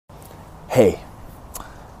Hey,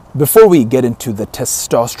 before we get into the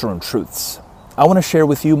testosterone truths, I want to share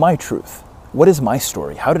with you my truth. What is my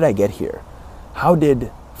story? How did I get here? How did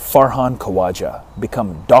Farhan Khawaja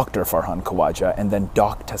become Dr. Farhan Khawaja and then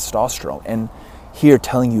Doc Testosterone? And here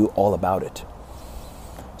telling you all about it.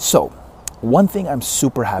 So, one thing I'm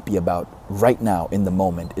super happy about right now in the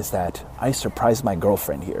moment is that I surprised my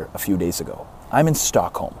girlfriend here a few days ago. I'm in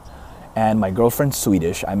Stockholm and my girlfriend's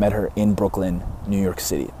Swedish. I met her in Brooklyn, New York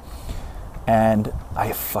City. And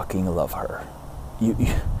I fucking love her.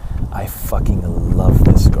 I fucking love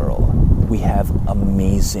this girl. We have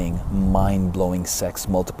amazing, mind-blowing sex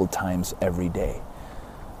multiple times every day.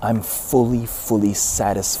 I'm fully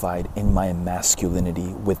satisfied in my masculinity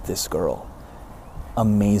with this girl.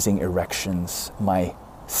 Amazing erections. My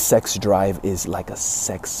sex drive is like a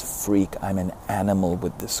sex freak. I'm an animal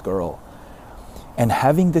with this girl. And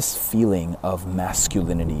having this feeling of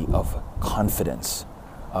masculinity, of confidence,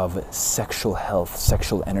 of sexual health,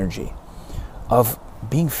 sexual energy, of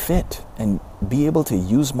being fit and be able to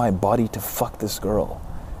use my body to fuck this girl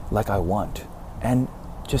like I want. And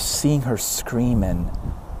just seeing her scream and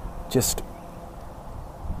just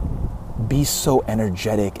be so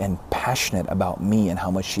energetic and passionate about me and how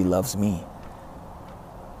much she loves me.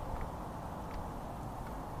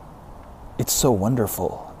 It's so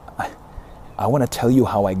wonderful. I want to tell you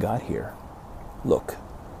how I got here. Look,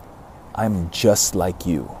 I'm just like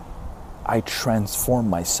you. I transform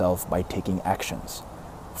myself by taking actions.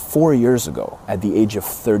 4 years ago, at the age of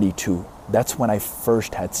 32, that's when I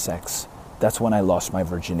first had sex. That's when I lost my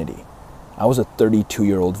virginity. I was a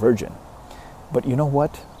 32-year-old virgin. But you know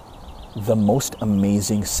what? The most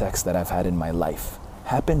amazing sex that I've had in my life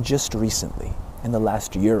happened just recently, in the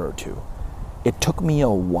last year or two. It took me a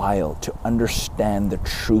while to understand the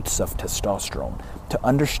truths of testosterone, to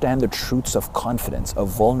understand the truths of confidence, of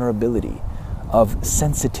vulnerability, of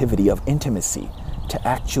sensitivity, of intimacy, to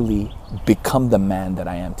actually become the man that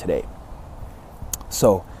I am today.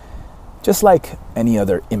 So, just like any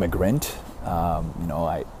other immigrant,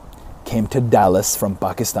 I came to Dallas from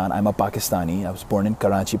Pakistan. I'm a Pakistani. I was born in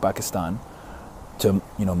Karachi, Pakistan, to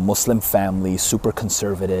Muslim family, super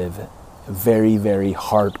conservative, very, very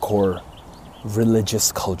hardcore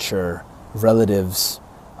religious culture, relatives,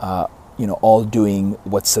 all doing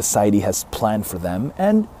what society has planned for them.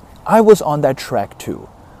 And I was on that track too.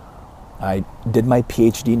 I did my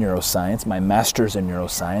PhD in neuroscience, my master's in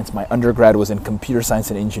neuroscience. My undergrad was in computer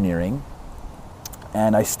science and engineering.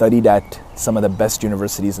 And I studied at some of the best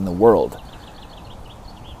universities in the world.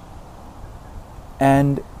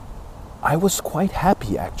 And I was quite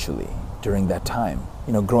happy actually during that time.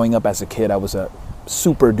 Growing up as a kid, I was a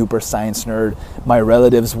super duper science nerd. My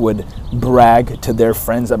relatives would brag to their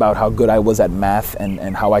friends about how good I was at math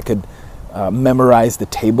and how I could memorize the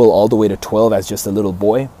table all the way to 12 as just a little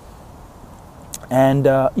boy. And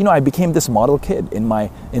I became this model kid in my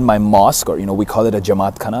mosque, or we call it a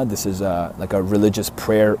Jamaat Khana. This is like a religious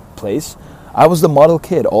prayer place. I was the model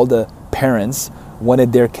kid. All the parents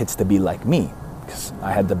wanted their kids to be like me because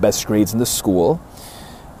I had the best grades in the school.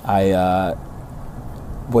 I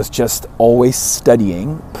was just always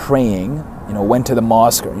studying, praying. Went to the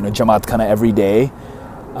mosque or Jamaat Khana every day.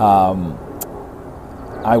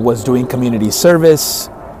 I was doing community service.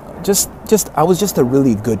 I was just a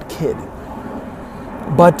really good kid.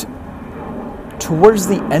 But towards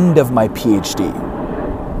the end of my PhD,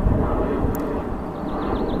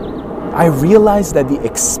 I realized that the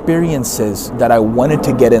experiences that I wanted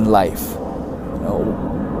to get in life,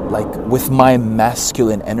 like with my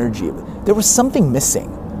masculine energy, there was something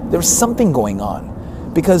missing. There was something going on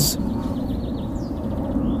because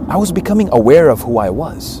I was becoming aware of who I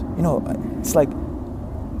was. It's like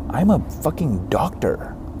I'm a fucking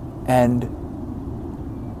doctor and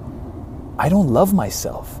I don't love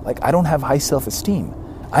myself. Like, I don't have high self-esteem.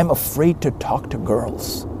 I'm afraid to talk to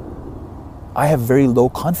girls. I have very low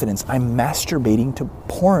confidence. I'm masturbating to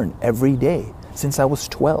porn every day since I was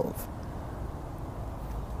 12.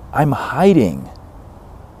 I'm hiding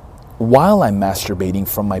while I'm masturbating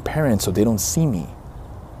from my parents so they don't see me.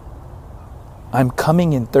 I'm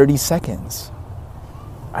coming in 30 seconds.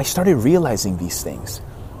 I started realizing these things.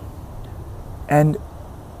 And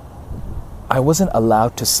I wasn't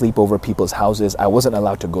allowed to sleep over people's houses. I wasn't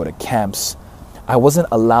allowed to go to camps. I wasn't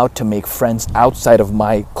allowed to make friends outside of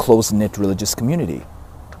my close-knit religious community.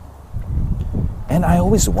 And I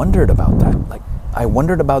always wondered about that. Like, I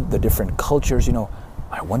wondered about the different cultures.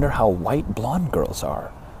 I wonder how white blonde girls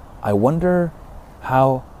are. I wonder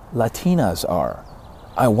how Latinas are.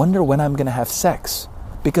 I wonder when I'm going to have sex.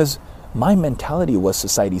 Because my mentality was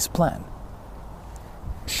society's plan.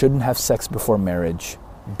 Shouldn't have sex before marriage.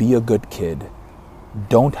 Be a good kid.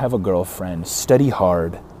 don't have a girlfriend, study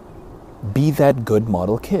hard, be that good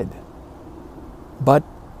model kid. But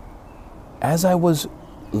as I was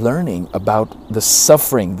learning about the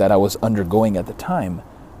suffering that I was undergoing at the time,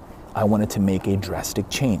 I wanted to make a drastic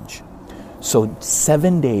change. So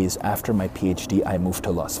 7 days after my PhD, I moved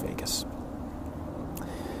to Las Vegas.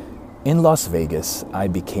 In Las Vegas, I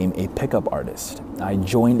became a pickup artist. I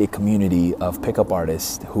joined a community of pickup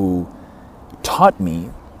artists who taught me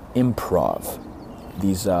improv.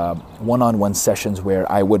 These one-on-one sessions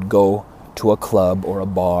where I would go to a club or a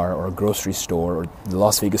bar or a grocery store or the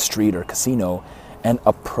Las Vegas street or casino and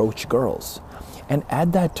approach girls. And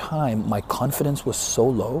at that time, my confidence was so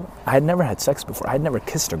low. I had never had sex before. I had never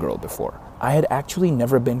kissed a girl before. I had actually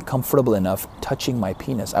never been comfortable enough touching my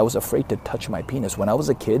penis. I was afraid to touch my penis. When I was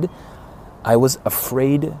a kid, I was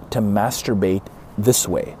afraid to masturbate this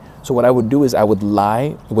way. So what I would do is I would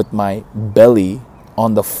lie with my belly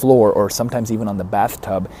on the floor or sometimes even on the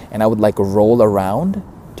bathtub, and I would like roll around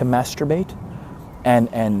to masturbate.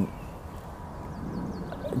 And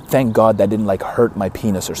thank God that didn't like hurt my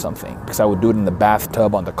penis or something, because I would do it in the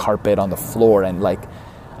bathtub, on the carpet, on the floor, and like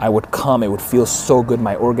I would come, it would feel so good,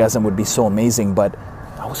 my orgasm would be so amazing, but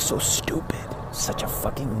I was so stupid, such a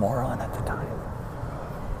fucking moron at the time.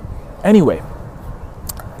 Anyway,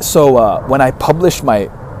 so when I published my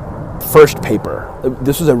first paper,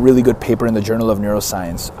 this was a really good paper in the Journal of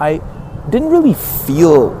Neuroscience, I didn't really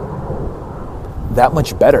feel that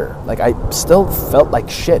much better. Like I still felt like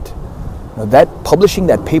shit. That publishing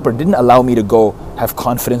that paper didn't allow me to go have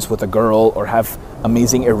confidence with a girl or have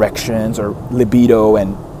amazing erections or libido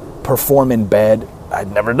and perform in bed.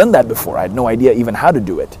 I'd never done that before. I had no idea even how to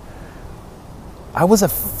do it. I was a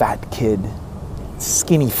fat kid,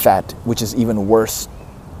 skinny fat, which is even worse.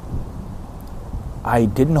 I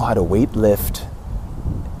didn't know how to weight lift.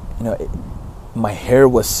 My hair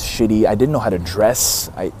was shitty. I didn't know how to dress.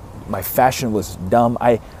 My fashion was dumb.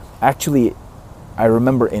 I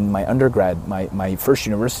remember in my undergrad, my first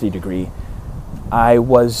university degree, I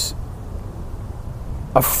was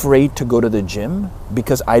afraid to go to the gym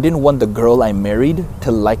because I didn't want the girl I married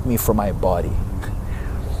to like me for my body.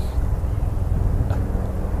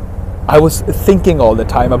 I was thinking all the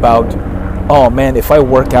time about, oh man, if I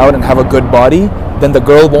work out and have a good body, then the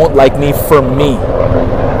girl won't like me for me.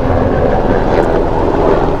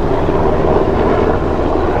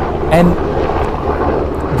 And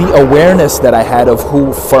the awareness that I had of who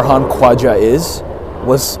Farhan Khwaja is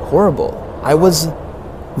was horrible. I was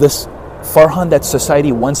this Farhan that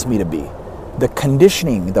society wants me to be. The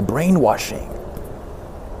conditioning, the brainwashing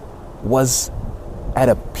was at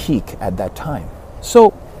a peak at that time.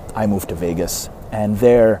 So I moved to Vegas, and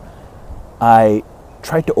there I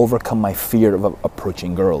tried to overcome my fear of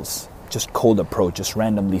approaching girls. Just cold approach, just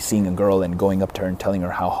randomly seeing a girl and going up to her and telling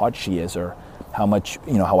her how hot she is or how much,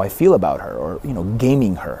 how I feel about her, or,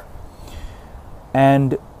 gaming her.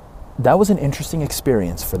 And that was an interesting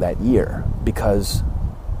experience for that year because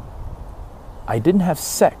I didn't have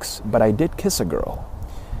sex, but I did kiss a girl.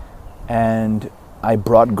 And I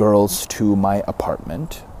brought girls to my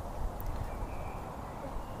apartment.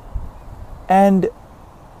 And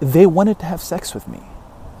they wanted to have sex with me.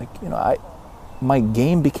 My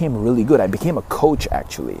game became really good. I became a coach,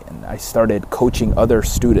 actually, and I started coaching other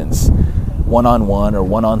students one-on-one or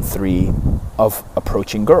one-on-three of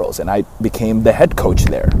approaching girls, and I became the head coach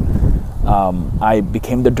there. I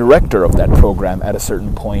became the director of that program at a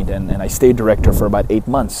certain point, and I stayed director for about 8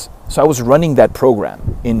 months. So I was running that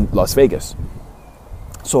program in Las Vegas.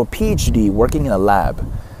 So a PhD, working in a lab,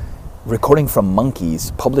 recording from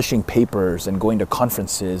monkeys, publishing papers and going to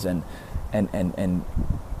conferences and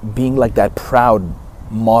being like that proud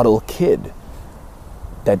model kid,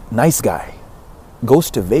 that nice guy,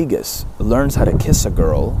 goes to Vegas, learns how to kiss a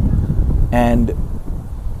girl, and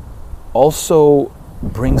also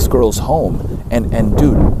brings girls home. And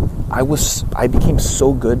dude, I became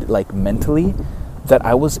so good, like mentally, that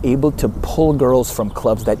I was able to pull girls from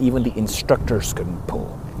clubs that even the instructors couldn't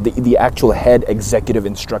pull. The actual head executive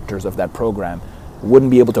instructors of that program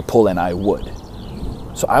wouldn't be able to pull, and I would.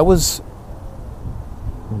 So I was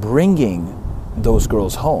bringing those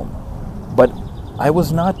girls home, but I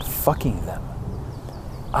was not fucking them.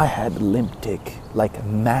 I had limp dick, like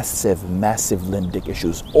massive limp dick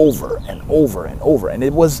issues over and over and over. And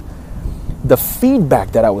it was, the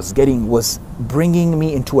feedback that I was getting was bringing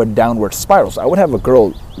me into a downward spiral. So I would have a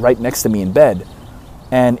girl right next to me in bed,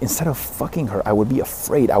 and instead of fucking her, I would be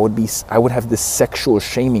afraid. I would have this sexual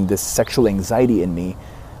shaming, this sexual anxiety in me,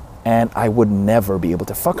 and I would never be able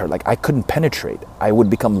to fuck her. Like, I couldn't penetrate. I would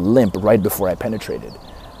become limp right before I penetrated.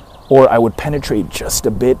 Or I would penetrate just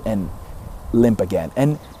a bit and limp again.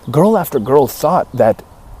 And girl after girl thought that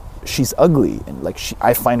she's ugly and like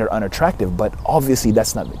I find her unattractive, but obviously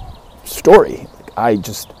that's not the story. Like, I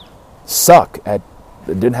just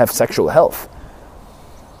didn't have sexual health.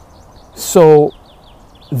 So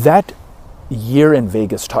that year in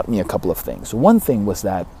Vegas taught me a couple of things. One thing was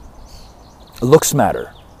that looks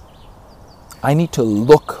matter. I need to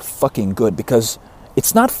look fucking good because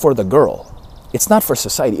it's not for the girl. It's not for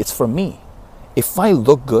society. It's for me. If I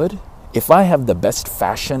look good, if I have the best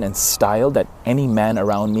fashion and style that any man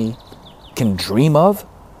around me can dream of,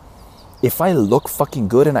 if I look fucking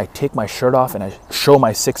good and I take my shirt off and I show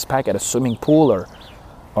my six-pack at a swimming pool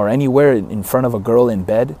or anywhere in front of a girl in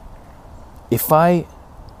bed, if I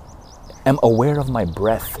am aware of my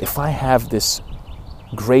breath, if I have this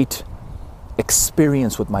great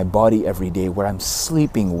experience with my body every day where I'm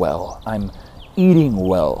sleeping well, I'm eating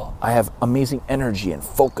well, I have amazing energy and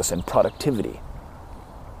focus and productivity,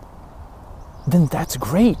 then that's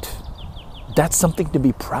great. That's something to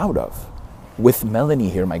be proud of. With Melanie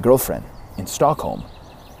here, my girlfriend in Stockholm,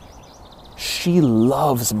 she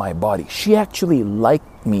loves my body. She actually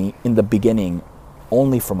liked me in the beginning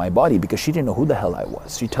only for my body because she didn't know who the hell I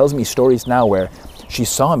was. She tells me stories now where she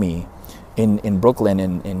saw me in Brooklyn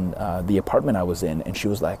in the apartment I was in, and she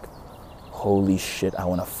was like, holy shit, I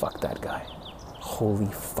want to fuck that guy.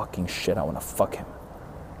 Holy fucking shit, I want to fuck him.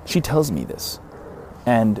 She tells me this.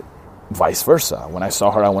 And vice versa. When I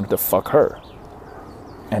saw her, I wanted to fuck her.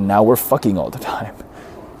 And now we're fucking all the time.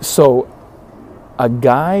 So a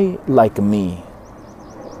guy like me,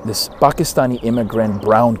 this Pakistani immigrant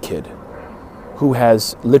brown kid who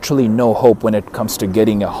has literally no hope when it comes to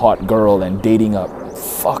getting a hot girl and dating a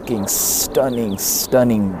fucking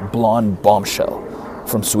stunning blonde bombshell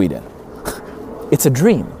from Sweden. It's a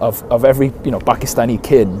dream of every Pakistani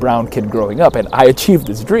kid, brown kid growing up, and I achieved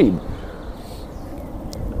this dream.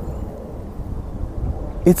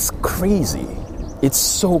 It's crazy. It's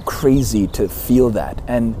so crazy to feel that.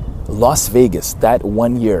 And Las Vegas, that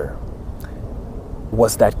 1 year,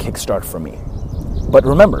 was that kickstart for me. But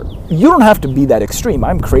remember, you don't have to be that extreme.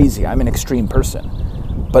 I'm crazy. I'm an extreme person.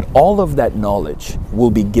 But all of that knowledge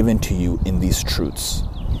will be given to you in these truths,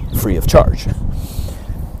 free of charge.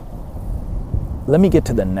 Let me get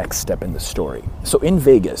to the next step in the story. So in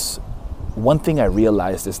Vegas, one thing I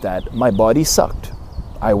realized is that my body sucked.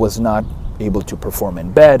 I was not able to perform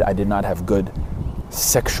in bed. I did not have good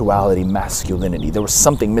sexuality, masculinity. There was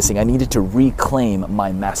something missing. I needed to reclaim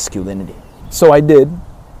my masculinity. So I did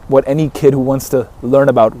what any kid who wants to learn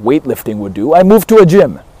about weightlifting would do. I moved to a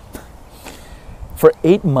gym. For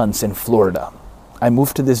 8 months in Florida, I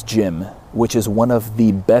moved to this gym, which is one of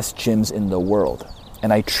the best gyms in the world.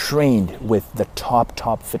 And I trained with the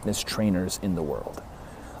top fitness trainers in the world.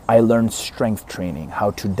 I learned strength training,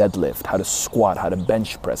 how to deadlift, how to squat, how to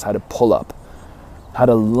bench press, how to pull up, how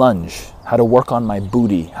to lunge, how to work on my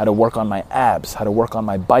booty, how to work on my abs, how to work on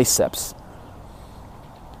my biceps.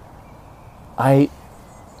 I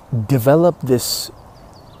developed this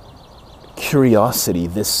curiosity,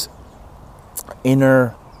 this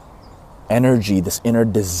inner energy, this inner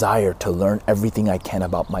desire to learn everything I can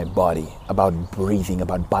about my body, about breathing,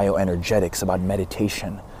 about bioenergetics, about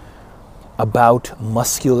meditation, about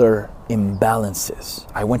muscular imbalances.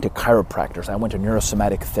 I went to chiropractors, I went to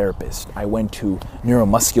neurosomatic therapists, I went to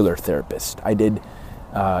neuromuscular therapist. I did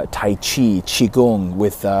Tai Chi, Qigong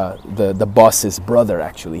with the boss's brother,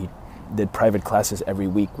 actually. He did private classes every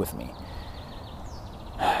week with me.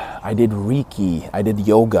 I did Reiki, I did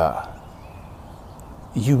yoga.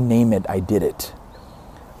 You name it, I did it.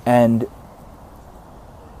 And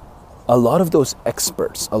a lot of those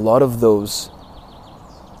experts, a lot of those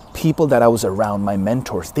people that I was around, my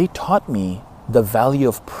mentors, they taught me the value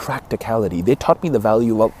of practicality. They taught me the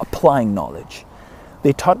value of applying knowledge.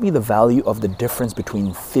 They taught me the value of the difference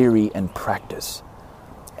between theory and practice.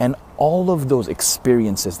 And all of those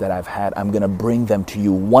experiences that I've had, I'm going to bring them to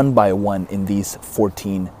you one by one in these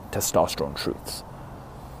 14 testosterone truths.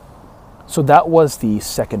 So that was the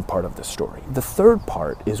second part of the story. The third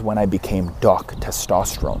part is when I became Doc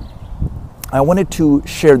Testosterone. I wanted to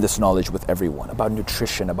share this knowledge with everyone about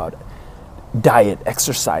nutrition, about diet,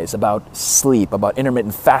 exercise, about sleep, about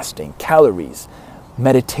intermittent fasting, calories,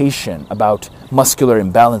 meditation, about muscular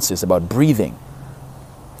imbalances, about breathing,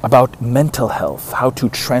 about mental health, how to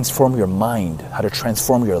transform your mind, how to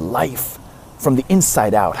transform your life from the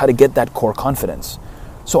inside out, how to get that core confidence.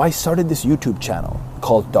 So I started this YouTube channel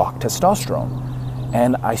called Doc Testosterone,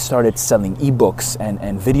 and I started selling ebooks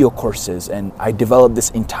and video courses, and I developed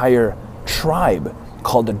this entire tribe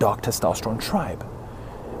called the Doc Testosterone Tribe.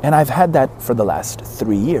 And I've had that for the last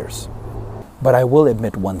 3 years. But I will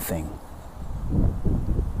admit one thing.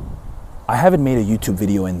 I haven't made a YouTube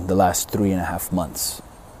video in the last 3.5 months.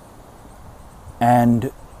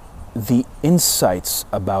 And the insights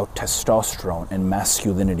about testosterone and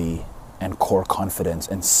masculinity and core confidence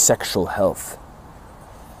and sexual health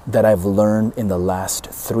that I've learned in the last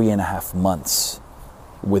 3.5 months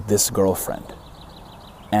with this girlfriend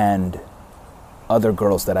and other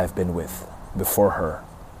girls that I've been with before her,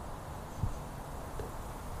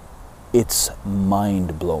 it's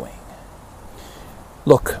mind-blowing.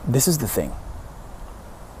 Look, this is the thing.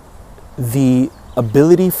 The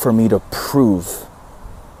ability for me to prove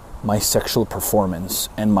my sexual performance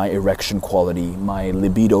and my erection quality, my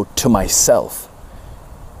libido to myself,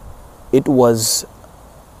 it was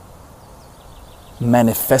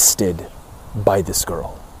manifested by this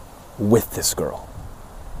girl, with this girl.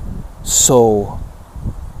 So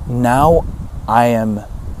now I am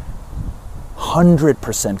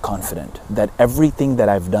 100% confident that everything that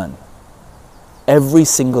I've done, every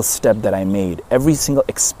single step that I made, every single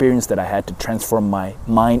experience that I had to transform my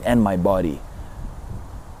mind and my body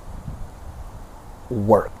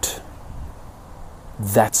worked.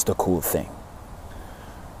 That's the cool thing.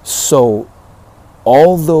 So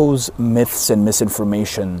all those myths and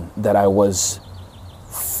misinformation that I was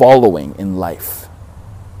following in life,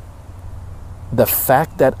 the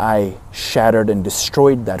fact that I shattered and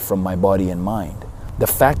destroyed that from my body and mind, the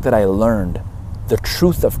fact that I learned the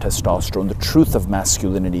truth of testosterone, the truth of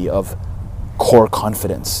masculinity, of core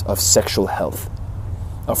confidence, of sexual health,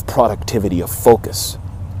 of productivity, of focus,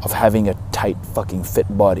 of having a tight fucking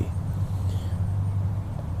fit body.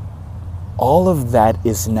 All of that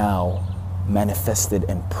is now manifested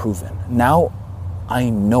and proven. Now I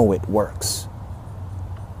know it works.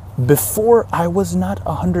 Before I was not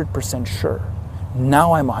 100% sure.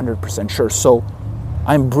 Now I'm 100% sure. So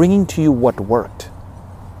I'm bringing to you what worked,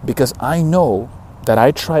 because I know that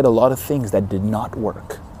I tried a lot of things that did not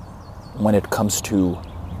work when it comes to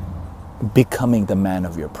becoming the man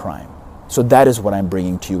of your prime. So that is what I'm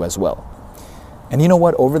bringing to you as well. And you know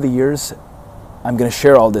what? Over the years, I'm going to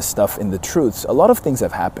share all this stuff in the truths. A lot of things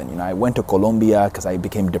have happened. You know, I went to Colombia because I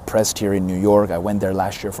became depressed here in New York. I went there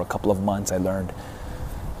last year for a couple of months. I learned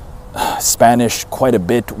Spanish quite a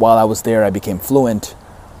bit while I was there. I became fluent.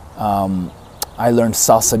 I learned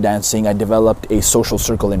salsa dancing. I developed a social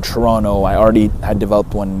circle in Toronto. I already had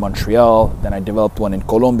developed one in Montreal. Then I developed one in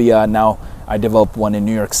Colombia. Now I developed one in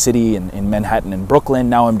New York City, in Manhattan and Brooklyn.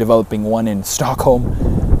 Now I'm developing one in Stockholm.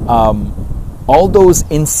 All those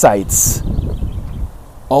insights,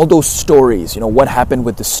 all those stories, you know, what happened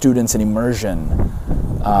with the students in immersion.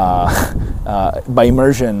 By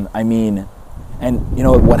immersion, I mean, and you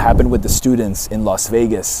know, what happened with the students in Las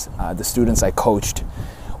Vegas, the students I coached.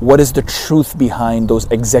 What is the truth behind those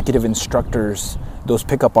executive instructors, those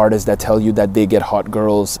pickup artists that tell you that they get hot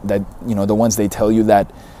girls, that, you know, the ones they tell you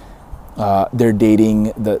that they're dating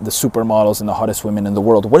the supermodels and the hottest women in the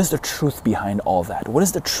world? What is the truth behind all that? What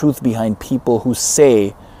is the truth behind people who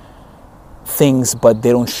say things but they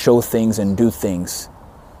don't show things and do things?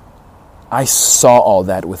 I saw all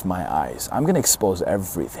that with my eyes. I'm going to expose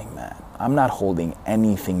everything, man. I'm not holding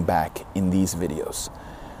anything back in these videos.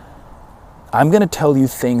 I'm going to tell you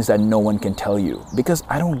things that no one can tell you, because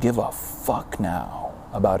I don't give a fuck now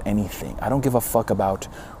about anything. I don't give a fuck about,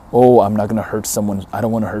 oh, I'm not going to hurt someone. I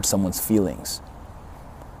don't want to hurt someone's feelings.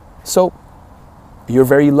 So you're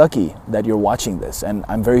very lucky that you're watching this, and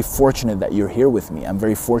I'm very fortunate that you're here with me. I'm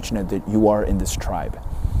very fortunate that you are in this tribe.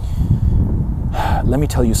 Let me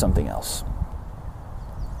tell you something else.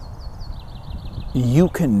 You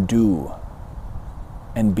can do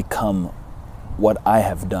and become what I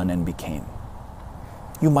have done and became.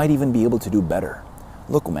 You might even be able to do better.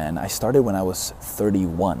 Look, man, I started when I was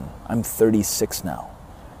 31. I'm 36 now.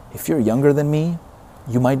 If you're younger than me,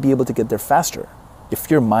 you might be able to get there faster.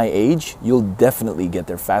 If you're my age, you'll definitely get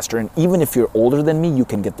there faster. And even if you're older than me, you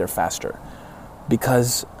can get there faster.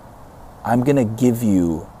 Because I'm going to give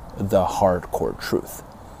you the hardcore truth.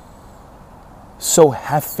 So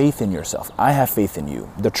have faith in yourself. I have faith in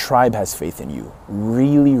you. The tribe has faith in you.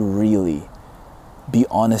 Really, really be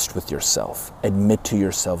honest with yourself. Admit to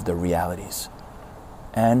yourself the realities.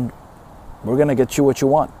 And we're going to get you what you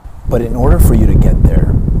want. But in order for you to get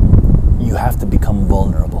there, you have to become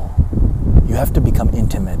vulnerable. You have to become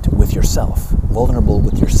intimate with yourself, vulnerable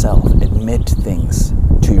with yourself, admit things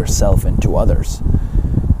to yourself and to others.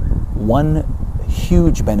 One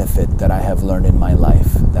huge benefit that I have learned in my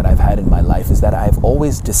life, that I've had in my life, is that I've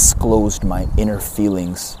always disclosed my inner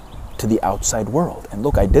feelings to the outside world. And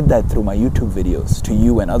look, I did that through my YouTube videos to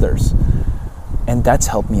you and others. And that's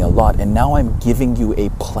helped me a lot. And now I'm giving you a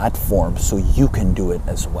platform so you can do it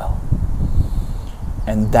as well.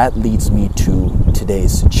 And that leads me to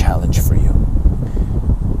today's challenge for you.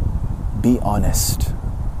 Be honest.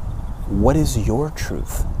 What is your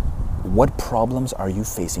truth? What problems are you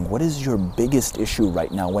facing? What is your biggest issue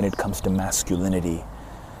right now when it comes to masculinity,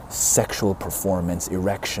 sexual performance,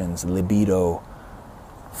 erections, libido,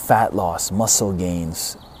 fat loss, muscle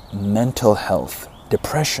gains, mental health,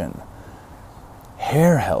 depression,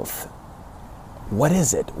 hair health? What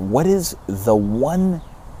is it? What is the one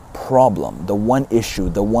problem, the one issue,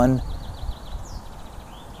 the one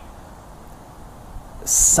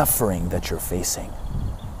suffering that you're facing?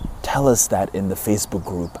 Tell us that in the Facebook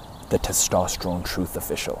group, The Testosterone Truth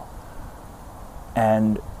Official.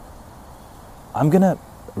 And I'm going to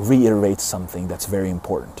reiterate something that's very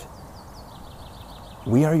important.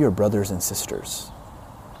 We are your brothers and sisters.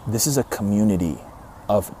 This is a community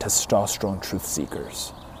of testosterone truth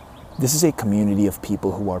seekers. This is a community of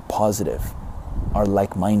people who are positive, are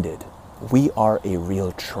like-minded. We are a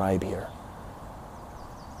real tribe here.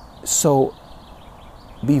 So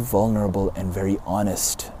be vulnerable and very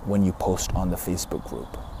honest when you post on the Facebook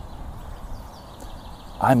group.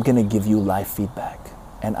 I'm going to give you live feedback,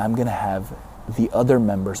 and I'm going to have the other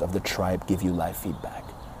members of the tribe give you live feedback.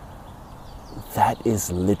 That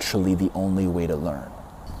is literally the only way to learn.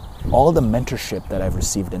 All the mentorship that I've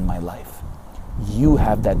received in my life, you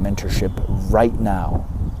have that mentorship right now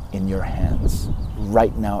in your hands,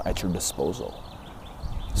 right now at your disposal.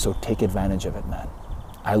 So take advantage of it, man.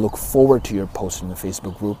 I look forward to your post in the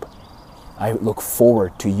Facebook group. I look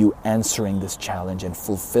forward to you answering this challenge and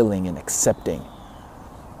fulfilling and accepting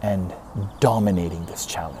and dominating this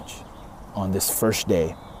challenge on this first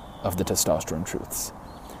day of the Testosterone Truths.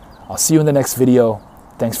 I'll see you in the next video.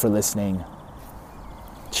 Thanks for listening.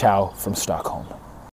 Ciao from Stockholm.